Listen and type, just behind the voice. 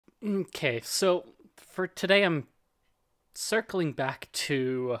Okay, so for today, I'm circling back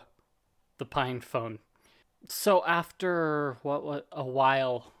to the Pinephone. So after what a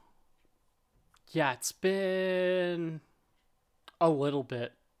while, yeah, it's been a little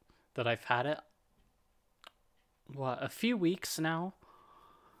bit that I've had it. What, a few weeks now,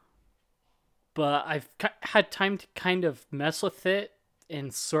 but I've had time to kind of mess with it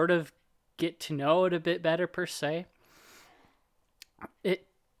and sort of get to know it a bit better per se. It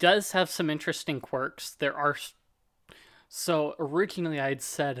does have some interesting quirks. There are So originally I'd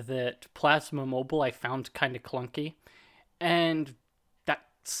said that Plasma Mobile I found kind of clunky, and that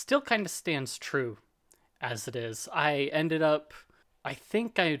still kind of stands true as it is. I ended up, I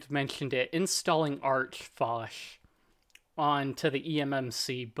think I'd mentioned it, installing Arch Fosh onto the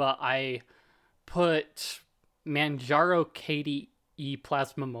eMMC, but I put Manjaro KDE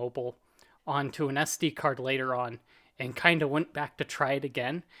Plasma Mobile onto an SD card later on and kind of went back to try it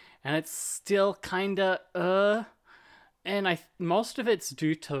again, and it's still kind of and I most of it's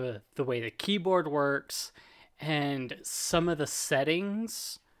due to the way the keyboard works and some of the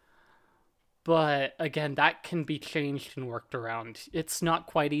settings. But again, that can be changed and worked around. It's not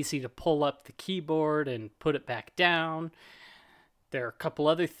quite easy to pull up the keyboard and put it back down. There are a couple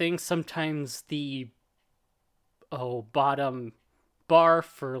other things. Sometimes the bottom bar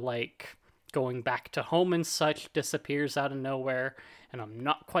for like going back to home and such disappears out of nowhere, and I'm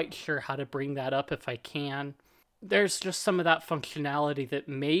not quite sure how to bring that up if I can. There's just some of that functionality that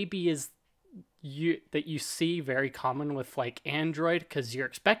maybe is you see very common with like Android, because you're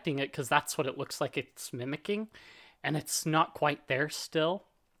expecting it because that's what it looks like it's mimicking, and it's not quite there still.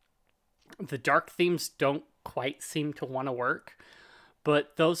 The dark themes don't quite seem to want to work,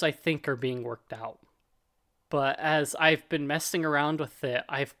 but those I think are being worked out. But as I've been messing around with it,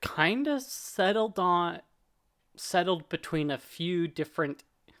 I've kind of settled between a few different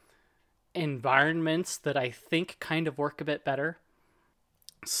environments that I think kind of work a bit better.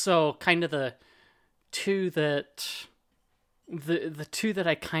 So kind of two that the two that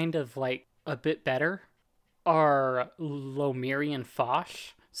I kind of like a bit better are Lomiri and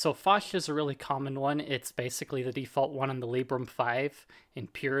Foch. So Foch is a really common one. It's basically the default one on the Librem 5,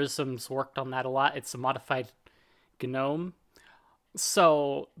 and Purism's worked on that a lot. It's a modified GNOME.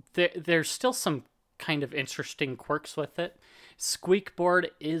 So there's still some kind of interesting quirks with it. Squeakboard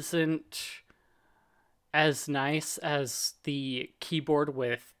isn't as nice as the keyboard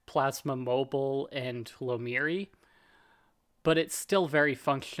with Plasma Mobile and Lomiri, but it's still very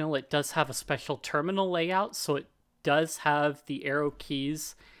functional. It does have a special terminal layout, so it does have the arrow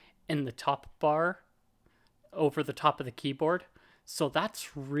keys in the top bar over the top of the keyboard. So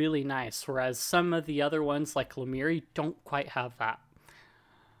that's really nice, whereas some of the other ones like Lomiri don't quite have that.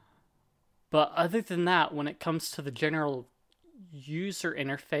 But other than that, when it comes to the general user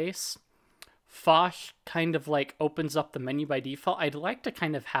interface, Foch kind of like opens up the menu by default. I'd like to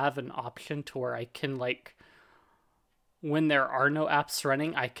kind of have an option to where I can like, when there are no apps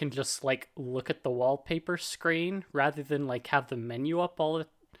running, I can just like look at the wallpaper screen rather than like have the menu up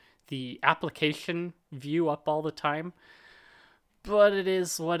the application view up all the time. But it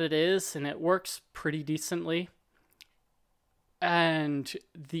is what it is, and it works pretty decently. And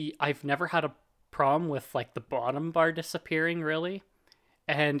I've never had a problem with like the bottom bar disappearing really.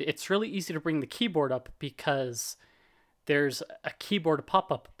 And it's really easy to bring the keyboard up because there's a keyboard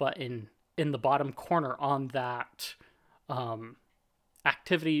pop-up button in the bottom corner on that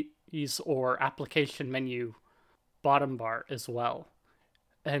activities or application menu bottom bar as well.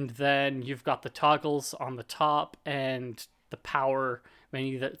 And then you've got the toggles on the top and the power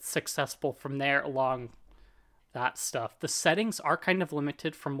menu that's accessible from there along that stuff. The settings are kind of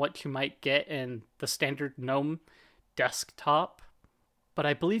limited from what you might get in the standard GNOME desktop, but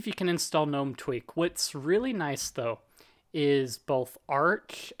I believe you can install GNOME Tweak. What's really nice though is both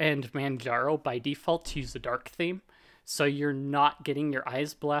Arch and Manjaro by default use a dark theme, so you're not getting your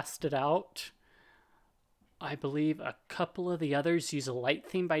eyes blasted out. I believe a couple of the others use a light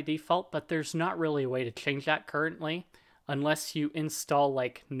theme by default, but there's not really a way to change that currently unless you install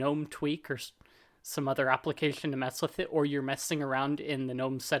like GNOME Tweak or some other application to mess with it, or you're messing around in the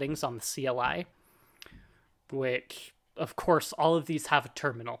GNOME settings on the CLI, which, of course, all of these have a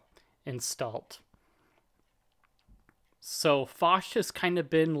terminal installed. So Foch has kind of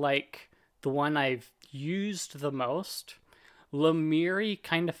been like the one I've used the most. Lomiri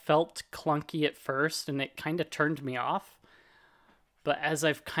kind of felt clunky at first, and it kind of turned me off. But as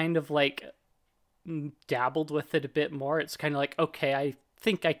I've kind of like dabbled with it a bit more, it's kind of like, okay, I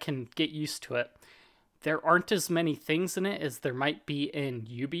think I can get used to it. There aren't as many things in it as there might be in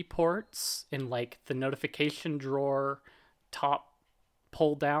UB ports, in like the notification drawer, top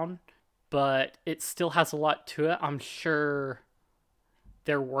pull down, but it still has a lot to it. I'm sure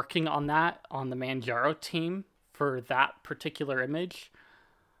they're working on that on the Manjaro team for that particular image,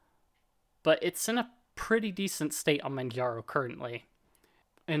 but it's in a pretty decent state on Manjaro currently.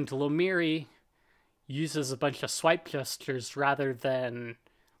 And Lomiri uses a bunch of swipe gestures rather than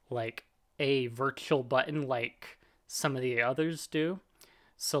like a virtual button like some of the others do.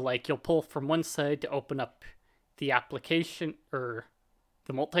 So like you'll pull from one side to open up the application or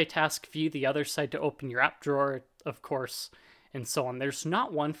the multitask view, the other side to open your app drawer, of course, and so on. There's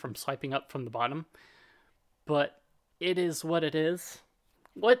not one from swiping up from the bottom, but it is what it is.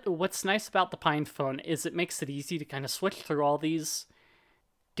 What's nice about the Pinephone is it makes it easy to kind of switch through all these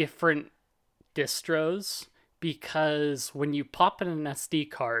different distros, because when you pop in an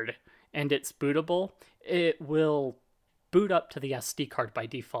SD card and it's bootable, it will boot up to the SD card by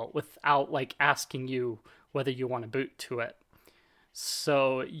default without like asking you whether you want to boot to it.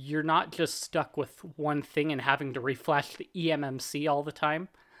 So you're not just stuck with one thing and having to reflash the eMMC all the time.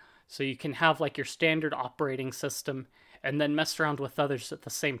 So you can have like your standard operating system and then mess around with others at the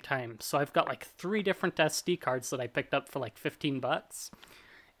same time. So I've got like 3 different SD cards that I picked up for like $15.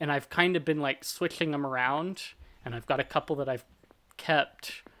 And I've kind of been like switching them around. And I've got a couple that I've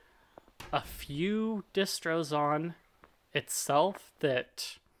kept a few distros on itself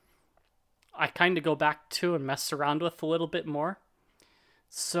that I kind of go back to and mess around with a little bit more.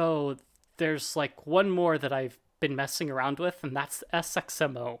 So there's like one more that I've been messing around with, and that's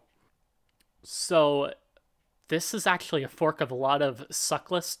Sxmo. So this is actually a fork of a lot of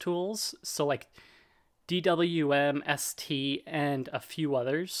suckless tools. So like DWM, ST, and a few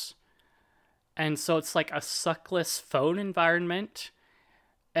others. And so it's like a suckless phone environment.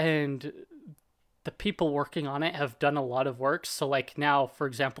 And the people working on it have done a lot of work. So like now, for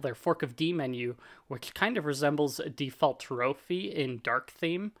example, their fork of D menu, which kind of resembles a default trophy in dark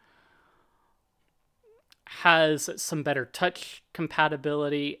theme, has some better touch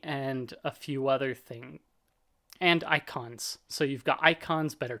compatibility and a few other things. And icons. So you've got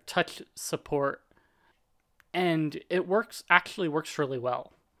icons, better touch support, and it actually works really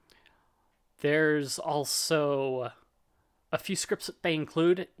well. There's also a few scripts that they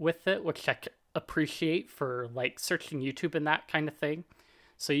include with it, which I appreciate for like searching YouTube and that kind of thing.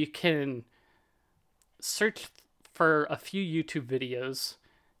 So you can search for a few YouTube videos,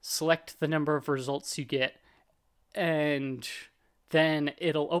 select the number of results you get, and then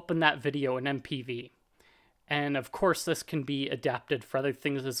it'll open that video in MPV. And of course, this can be adapted for other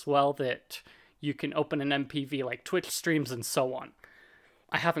things as well, that you can open an MPV like Twitch streams and so on.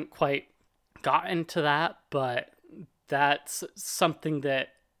 I haven't quite gotten to that, but that's something that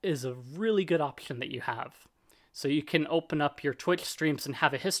is a really good option that you have. So you can open up your Twitch streams and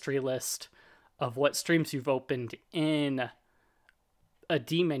have a history list of what streams you've opened in a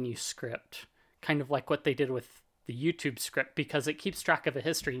D menu script, kind of like what they did with the YouTube script, because it keeps track of a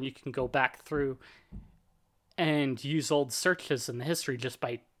history and you can go back through and use old searches in the history just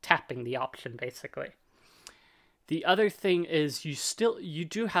by tapping the option, basically. The other thing is you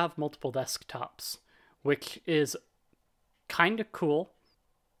do have multiple desktops, which is kind of cool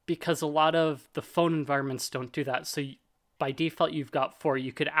because a lot of the phone environments don't do that. So by default, you've got 4.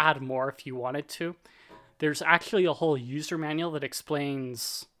 You could add more if you wanted to. There's actually a whole user manual that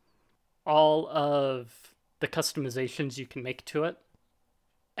explains all of the customizations you can make to it.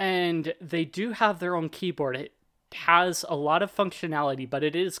 And they do have their own keyboard. It has a lot of functionality, but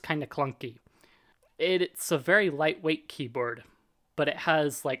it is kind of clunky. It's a very lightweight keyboard, but it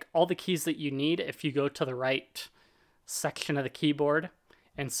has like all the keys that you need if you go to the right section of the keyboard.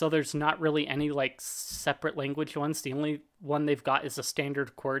 And so there's not really any like separate language ones. The only one they've got is a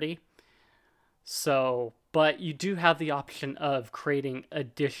standard QWERTY. So, but you do have the option of creating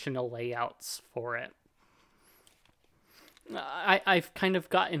additional layouts for it. I've kind of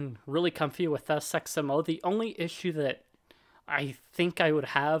gotten really comfy with Sxmo. The only issue that I think I would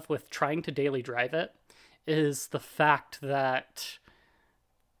have with trying to daily drive it is the fact that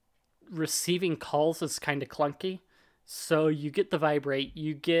receiving calls is kind of clunky. So you get the vibrate,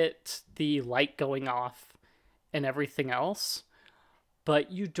 you get the light going off and everything else,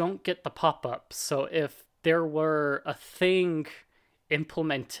 but you don't get the pop-up. So if there were a thing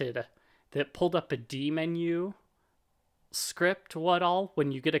implemented that pulled up a D menu script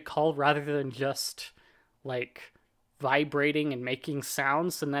when you get a call, rather than just like vibrating and making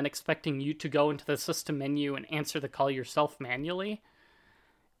sounds and then expecting you to go into the system menu and answer the call yourself manually,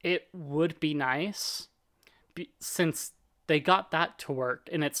 it would be nice since they got that to work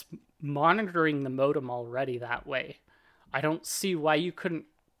and it's monitoring the modem already that way. I don't see why you couldn't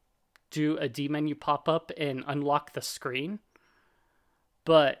do a D menu pop-up and unlock the screen.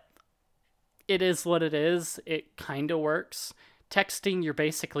 but it is what it is. It kind of works. Texting, you're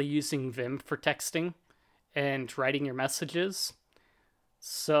basically using Vim for texting and writing your messages.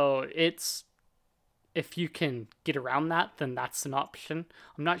 So it's, if you can get around that, then that's an option.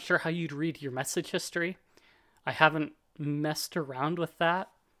 I'm not sure how you'd read your message history. I haven't messed around with that.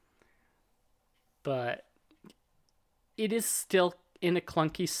 But it is still in a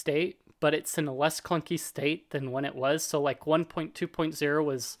clunky state, but it's in a less clunky state than when it was. So like 1.2.0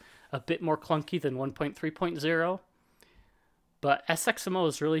 was a bit more clunky than 1.3.0. But Sxmo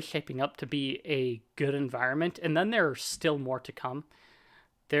is really shaping up to be a good environment. And then there's still more to come.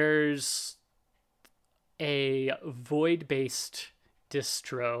 There's a Void-based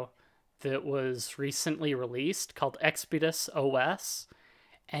distro that was recently released called Exodus OS.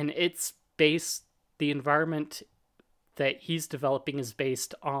 And it's based, the environment that he's developing is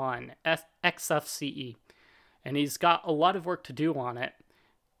based on XFCE. And he's got a lot of work to do on it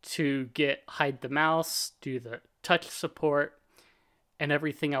to get hide the mouse, do the touch support, and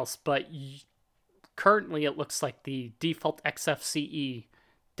everything else. But currently it looks like the default XFCE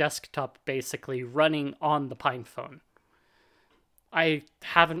desktop basically running on the Pinephone. I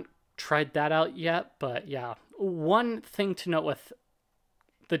haven't tried that out yet, but yeah. One thing to note with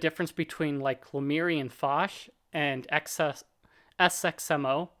the difference between like Lemire and Foch and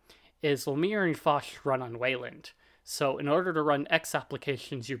Sxmo is Lemire and Foch run on Wayland. So in order to run X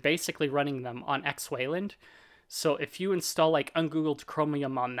applications, you're basically running them on X Wayland. So if you install like ungoogled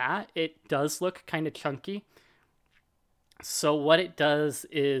Chromium on that, it does look kind of chunky. So what it does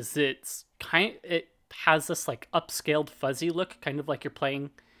is it has this like upscaled fuzzy look, kind of like you're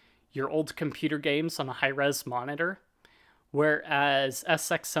playing your old computer games on a high-res monitor, whereas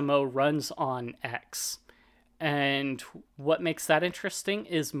Sxmo runs on X. And what makes that interesting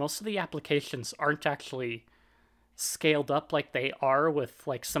is most of the applications aren't actually scaled up like they are with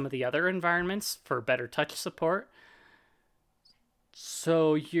like some of the other environments for better touch support.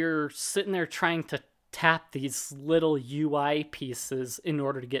 So you're sitting there trying to tap these little UI pieces in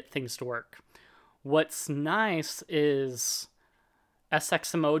order to get things to work. What's nice is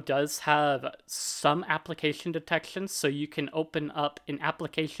Sxmo does have some application detection, so you can open up an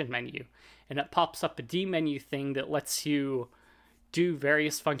application menu and it pops up a D menu thing that lets you do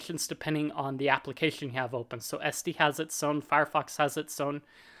various functions depending on the application you have open. So SD has its own, Firefox has its own.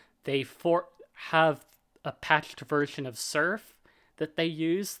 They have a patched version of Surf that they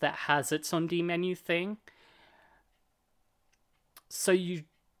use that has its own D menu thing. So you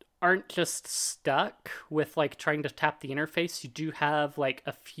aren't just stuck with like trying to tap the interface. You do have like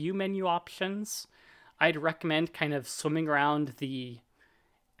a few menu options. I'd recommend kind of swimming around the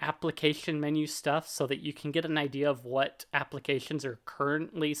application menu stuff so that you can get an idea of what applications are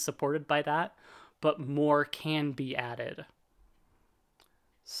currently supported by that, but more can be added.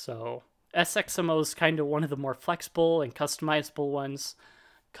 So Sxmo is kind of one of the more flexible and customizable ones.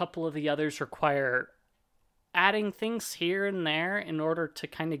 A couple of the others require adding things here and there in order to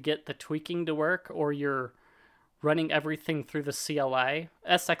kind of get the tweaking to work, or you're running everything through the CLI.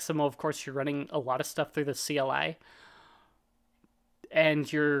 Sxmo, of course, you're running a lot of stuff through the CLI,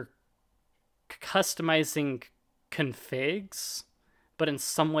 and you're customizing configs, but in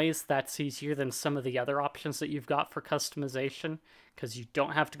some ways that's easier than some of the other options that you've got for customization, because you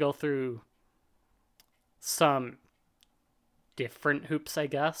don't have to go through some different hoops, I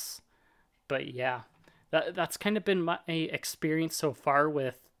guess. But yeah, that's kind of been my experience so far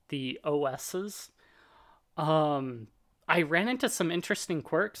with the OSs. I ran into some interesting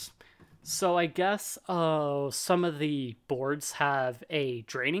quirks. So I guess some of the boards have a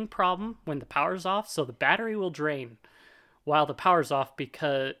draining problem when the power's off. So the battery will drain while the power's off,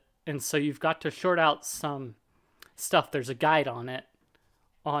 and so you've got to short out some stuff. There's a guide on it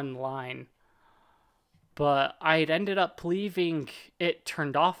online. But I'd ended up leaving it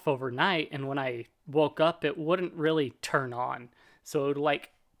turned off overnight, and when I woke up, it wouldn't really turn on. So it would like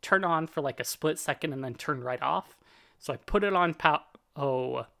turn on for like a split second and then turn right off. So I put it on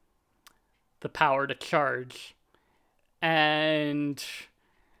the power to charge, and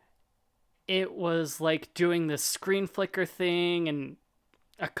it was like doing this screen flicker thing and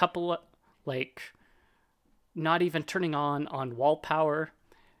a couple of like not even turning on wall power.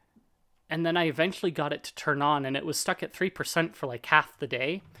 And then I eventually got it to turn on, and it was stuck at 3% for like half the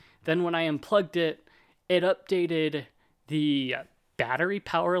day. Then when I unplugged it, it updated the battery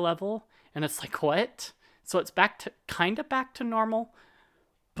power level, and it's like, what? So it's kind of back to normal,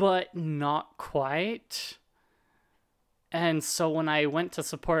 but not quite. And so when I went to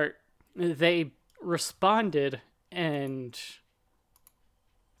support, they responded, and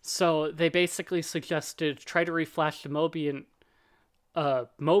so they basically suggested try to reflash the Mobian a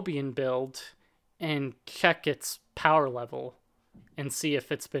Mobian build and check its power level and see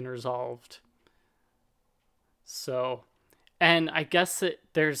if it's been resolved. So, and I guess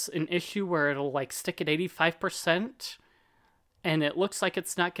there's an issue where it'll like stick at 85% and it looks like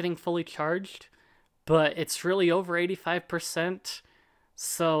it's not getting fully charged, but it's really over 85%.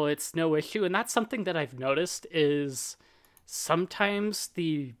 So it's no issue. And that's something that I've noticed is sometimes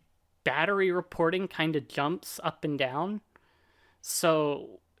the battery reporting kind of jumps up and down.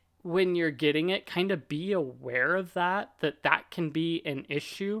 So when you're getting it, kind of be aware of that can be an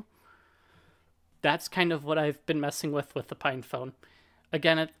issue. That's kind of what I've been messing with the Pinephone.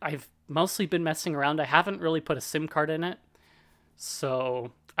 Again, I've mostly been messing around. I haven't really put a SIM card in it.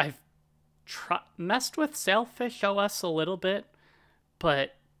 So I've messed with Sailfish OS a little bit,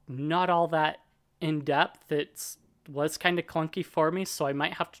 but not all that in depth. It was kind of clunky for me, so I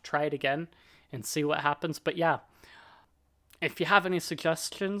might have to try it again and see what happens. But yeah, if you have any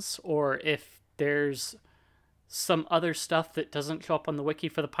suggestions, or if there's some other stuff that doesn't show up on the wiki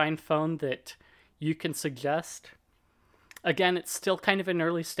for the Pinephone that you can suggest. Again, it's still kind of in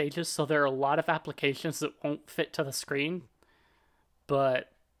early stages, so there are a lot of applications that won't fit to the screen,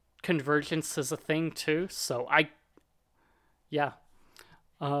 but convergence is a thing too, so yeah.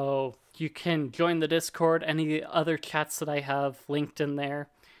 You can join the Discord, any other chats that I have linked in there.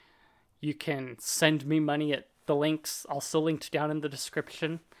 You can send me money at the links, also linked down in the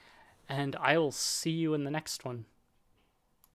description, and I will see you in the next one.